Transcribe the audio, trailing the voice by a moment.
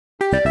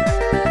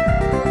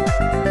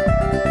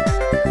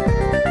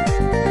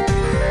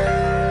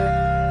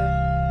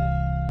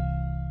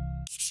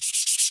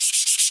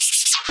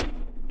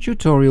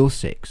Tutorial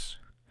 6.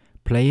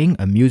 Playing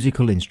a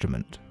musical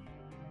instrument.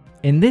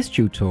 In this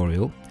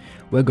tutorial,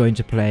 we're going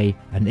to play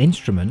an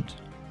instrument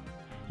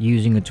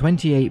using a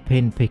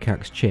 28-pin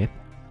PICAXE chip,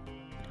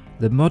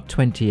 the Mod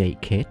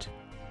 28 kit,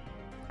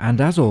 and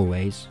as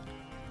always,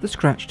 the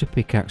Scratch to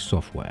PICAXE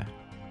software.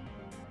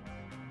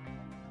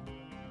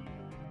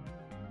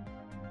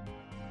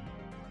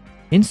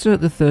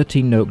 Insert the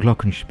 13-note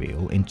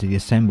glockenspiel into the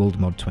assembled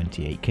Mod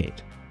 28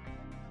 kit.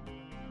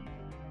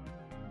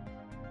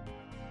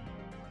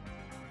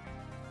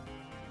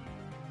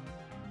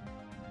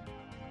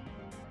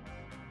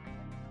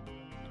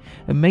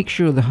 And make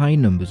sure the high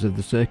numbers of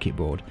the circuit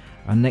board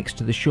are next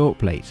to the short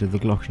plates of the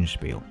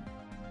glockenspiel.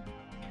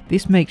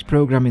 This makes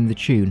programming the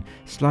tune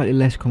slightly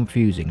less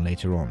confusing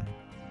later on.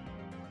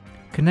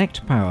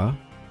 Connect power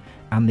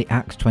and the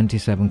PICAXE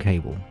 27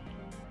 cable.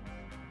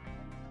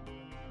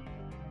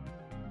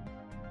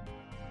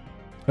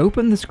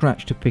 Open the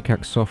Scratch to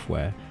PICAXE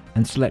software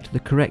and select the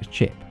correct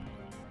chip,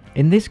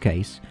 in this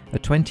case a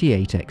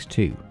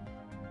 28X2.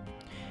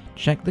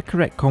 Check the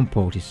correct COM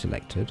port is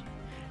selected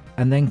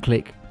and then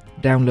click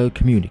Download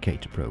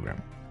Communicator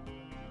Program.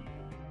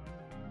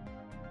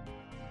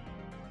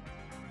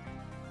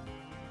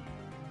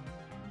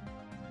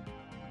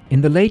 In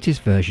the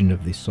latest version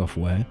of this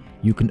software,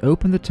 you can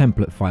open the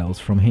template files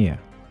from here.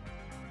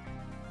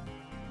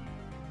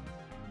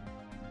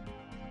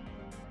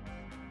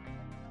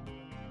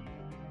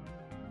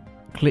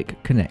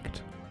 Click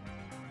Connect.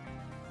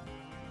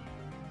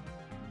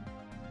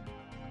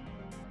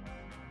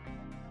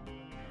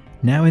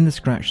 Now in the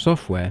Scratch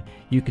software,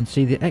 you can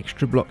see the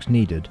extra blocks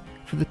needed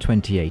for the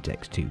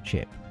 28X2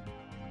 chip.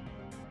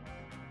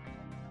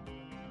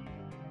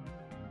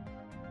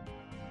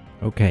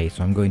 Okay,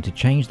 so I'm going to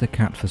change the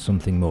cat for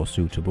something more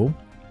suitable.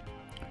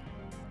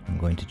 I'm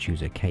going to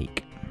choose a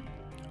cake,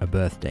 a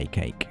birthday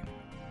cake.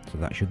 So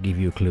that should give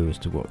you a clue as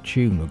to what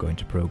tune we're going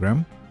to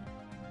program.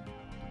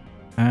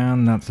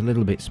 And that's a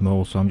little bit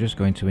small, so I'm just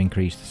going to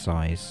increase the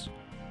size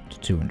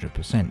to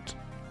 200%.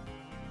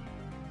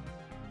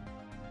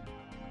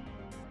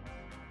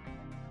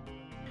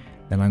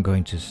 Then I'm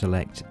going to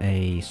select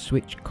a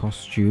switch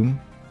costume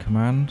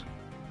command,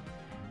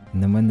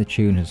 and then when the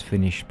tune has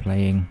finished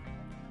playing,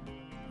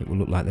 it will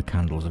look like the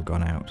candles have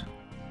gone out.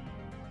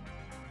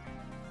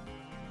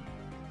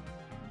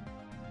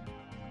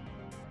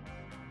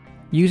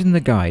 Using the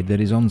guide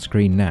that is on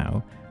screen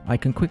now, I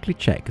can quickly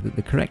check that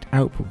the correct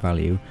output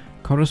value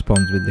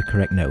corresponds with the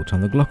correct note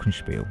on the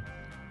glockenspiel.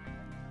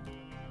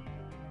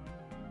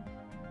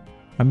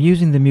 I'm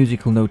using the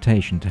musical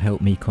notation to help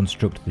me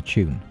construct the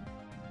tune.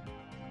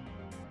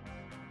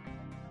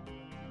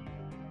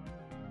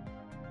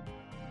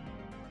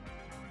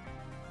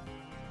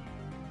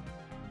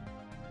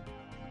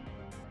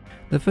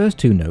 The first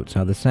two notes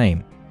are the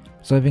same,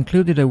 so I've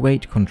included a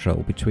weight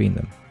control between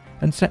them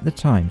and set the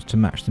times to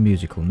match the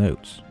musical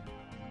notes.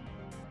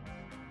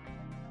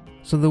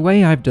 So the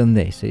way I've done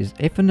this is,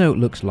 if a note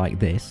looks like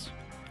this,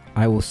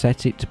 I will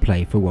set it to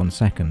play for 1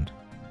 second.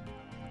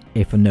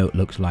 If a note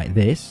looks like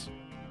this,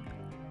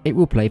 it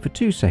will play for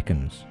 2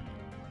 seconds.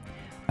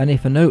 And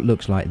if a note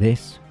looks like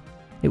this,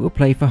 it will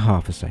play for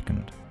half a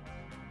second.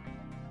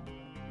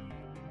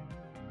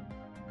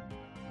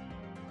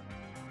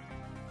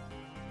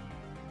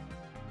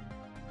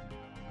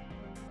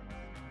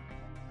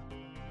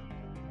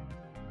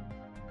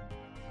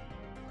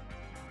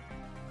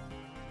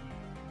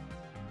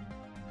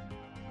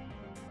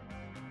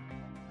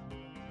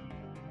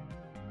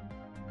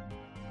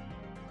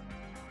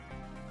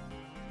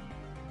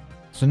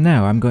 So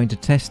now I'm going to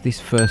test this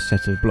first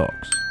set of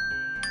blocks.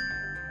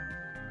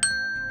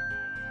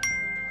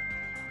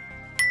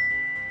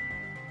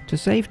 To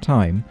save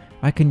time,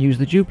 I can use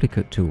the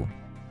duplicate tool.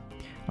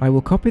 I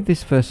will copy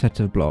this first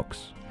set of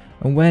blocks,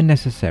 and where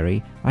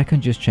necessary, I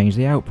can just change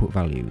the output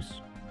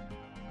values.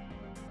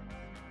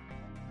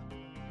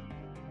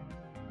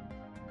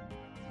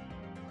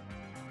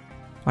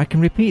 I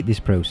can repeat this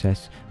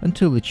process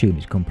until the tune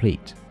is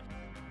complete.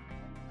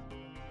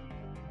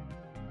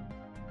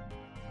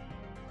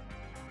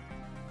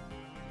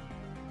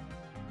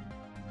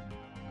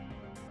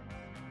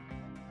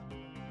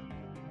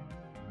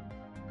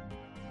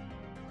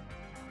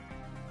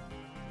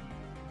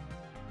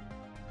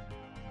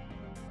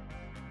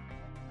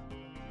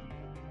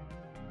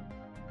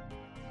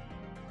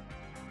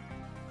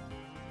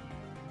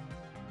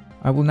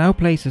 I will now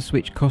place a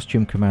switch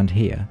costume command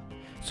here,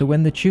 so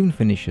when the tune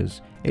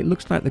finishes, it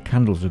looks like the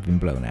candles have been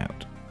blown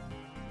out.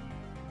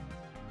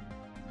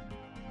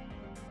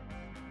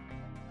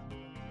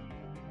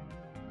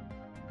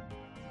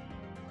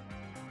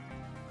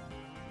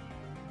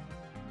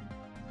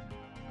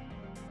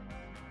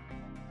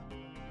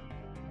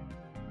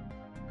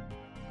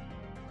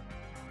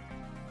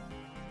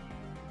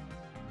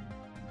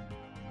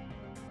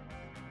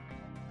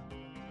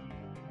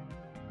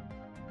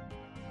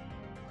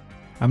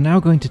 I'm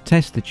now going to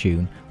test the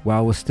tune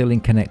while we're still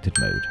in connected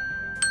mode.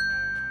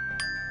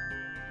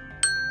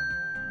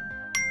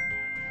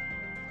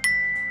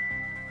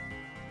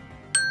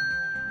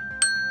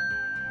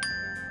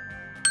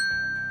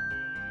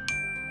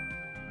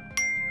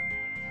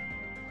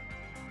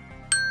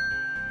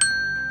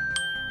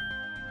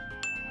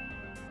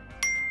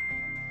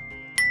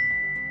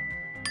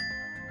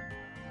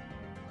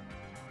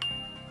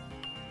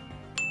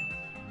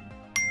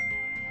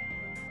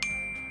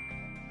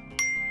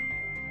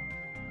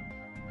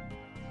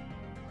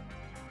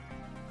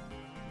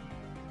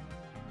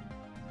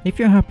 If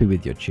you're happy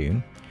with your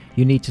tune,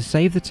 you need to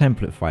save the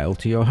template file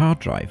to your hard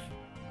drive.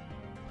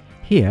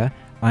 Here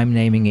I'm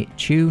naming it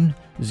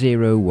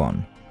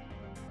Tune01.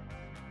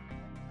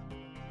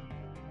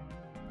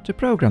 To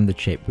program the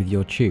chip with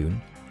your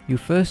tune, you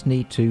first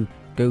need to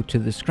go to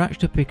the Scratch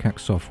to PICAXE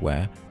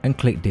software and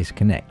click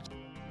Disconnect.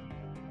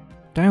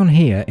 Down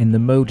here in the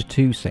Mode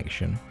 2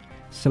 section,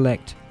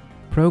 select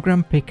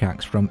Program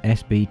PICAXE from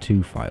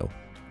SB2 file.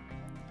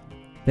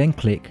 Then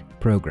click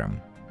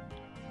Program.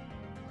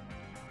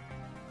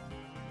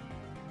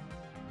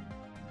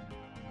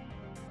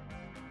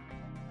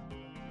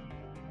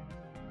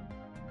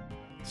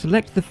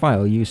 Select the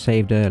file you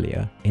saved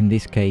earlier, in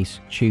this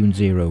case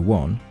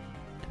Tune01,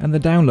 and the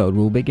download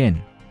will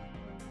begin.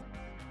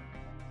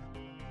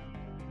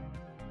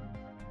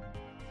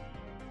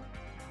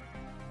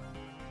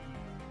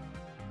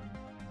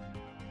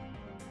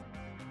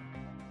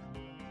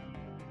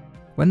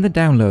 When the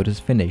download has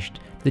finished,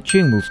 the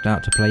tune will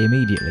start to play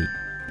immediately,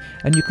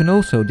 and you can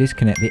also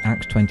disconnect the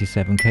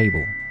AX27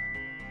 cable.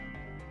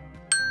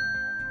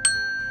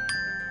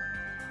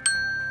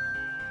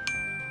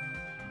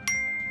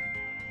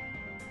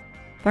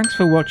 Thanks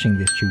for watching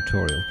this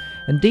tutorial,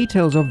 and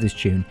details of this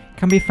tune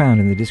can be found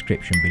in the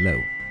description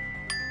below.